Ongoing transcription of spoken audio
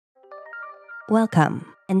Welcome,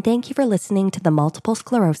 and thank you for listening to the Multiple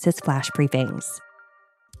Sclerosis Flash Briefings.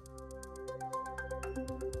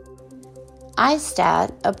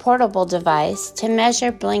 iStat, a portable device to measure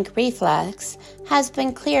blink reflex, has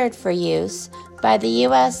been cleared for use by the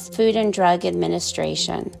U.S. Food and Drug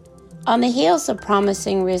Administration. On the heels of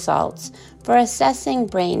promising results for assessing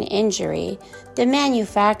brain injury, the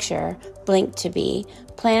manufacturer, Blink2B,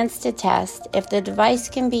 plans to test if the device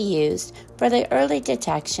can be used for the early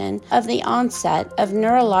detection of the onset of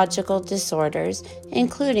neurological disorders,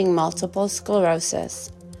 including multiple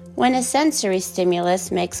sclerosis. When a sensory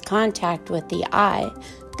stimulus makes contact with the eye,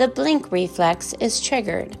 the blink reflex is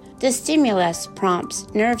triggered. The stimulus prompts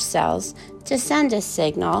nerve cells to send a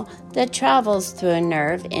signal that travels through a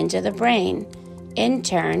nerve into the brain. In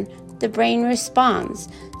turn, the brain responds,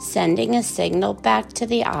 sending a signal back to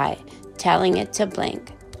the eye, telling it to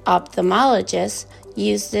blink. Ophthalmologists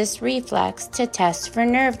use this reflex to test for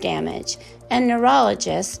nerve damage, and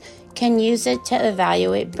neurologists can use it to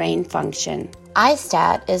evaluate brain function.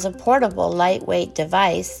 iStat is a portable, lightweight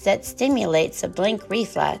device that stimulates a blink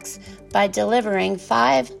reflex by delivering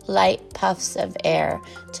 5 light puffs of air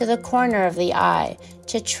to the corner of the eye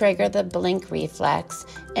to trigger the blink reflex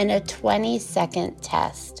in a 20-second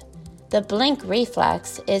test. The blink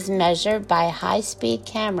reflex is measured by high-speed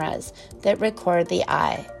cameras that record the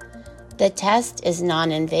eye. The test is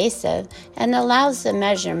non-invasive and allows the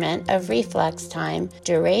measurement of reflex time,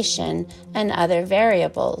 duration, and other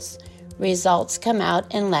variables. Results come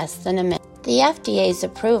out in less than a minute. The FDA's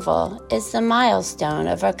approval is the milestone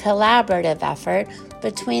of a collaborative effort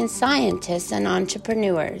between scientists and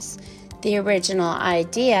entrepreneurs. The original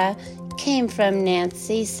idea came from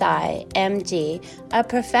Nancy Tsai, MD, a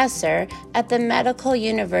professor at the Medical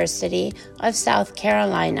University of South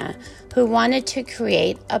Carolina, who wanted to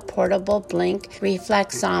create a portable blink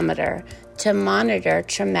reflexometer to monitor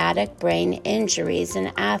traumatic brain injuries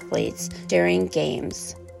in athletes during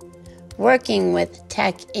games. Working with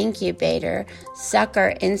tech incubator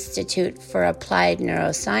Zucker Institute for Applied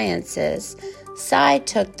Neurosciences, Tsai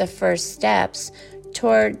took the first steps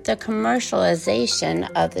toward the commercialization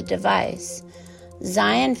of the device.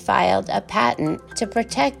 Zion filed a patent to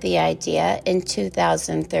protect the idea in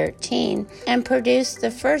 2013 and produced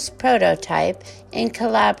the first prototype in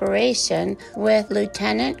collaboration with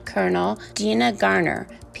Lieutenant Colonel Dina Garner,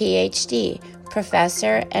 Ph.D.,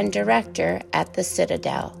 professor and director at the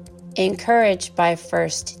Citadel. Encouraged by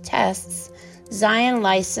first tests, Zion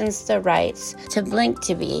licensed the rights to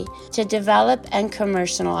Blink2B to develop and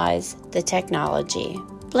commercialize the technology.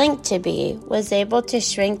 Blink2B was able to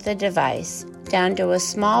shrink the device down to a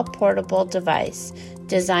small portable device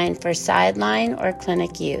designed for sideline or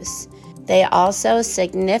clinic use. They also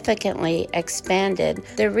significantly expanded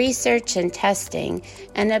the research and testing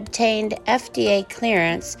and obtained FDA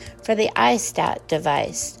clearance for the iStat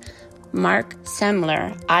device. Mark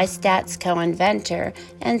Semler, iStat's co-inventor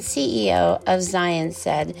and CEO of Zion,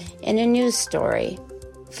 said in a news story,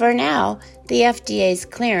 "For now, the FDA's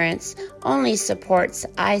clearance only supports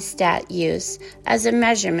iStat use as a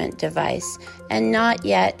measurement device and not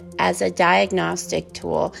yet as a diagnostic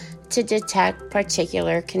tool to detect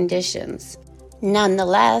particular conditions.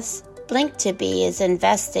 Nonetheless, Blink2B is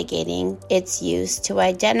investigating its use to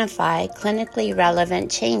identify clinically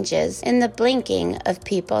relevant changes in the blinking of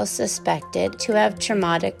people suspected to have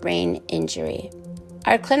traumatic brain injury.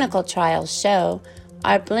 Our clinical trials show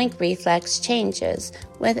our blink reflex changes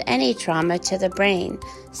with any trauma to the brain,"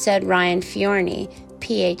 said Ryan Fiorni,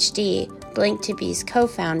 Ph.D., Blink2B's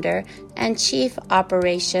co-founder and Chief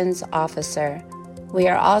Operations Officer. "We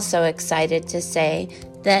are also excited to say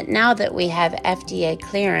that now that we have FDA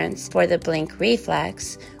clearance for the blink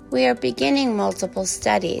reflex, we are beginning multiple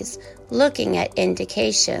studies looking at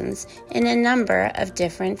indications in a number of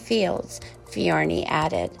different fields," Fiorni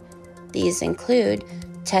added. These include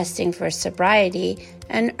testing for sobriety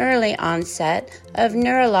and early onset of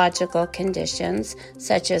neurological conditions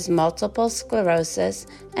such as multiple sclerosis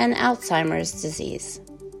and Alzheimer's disease.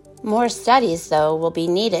 More studies, though, will be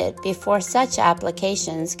needed before such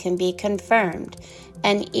applications can be confirmed,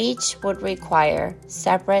 and each would require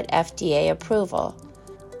separate FDA approval.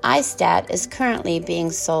 iStat is currently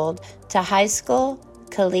being sold to high school,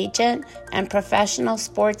 collegiate, and professional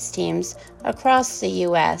sports teams across the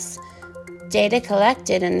U.S. Data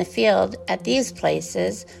collected in the field at these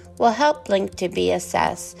places will help Blink2B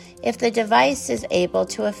assess if the device is able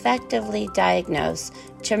to effectively diagnose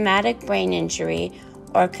traumatic brain injury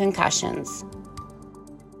or concussions.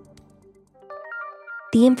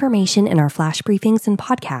 The information in our flash briefings and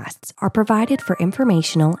podcasts are provided for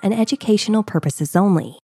informational and educational purposes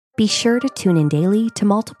only. Be sure to tune in daily to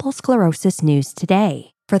Multiple Sclerosis News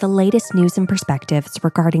Today for the latest news and perspectives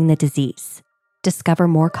regarding the disease. Discover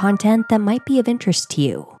more content that might be of interest to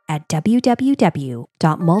you at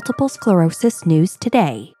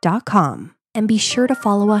www.multiplesclerosisnewstoday.com. And be sure to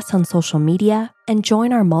follow us on social media and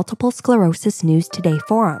join our Multiple Sclerosis News Today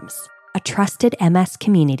forums, a trusted MS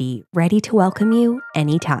community ready to welcome you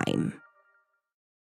anytime.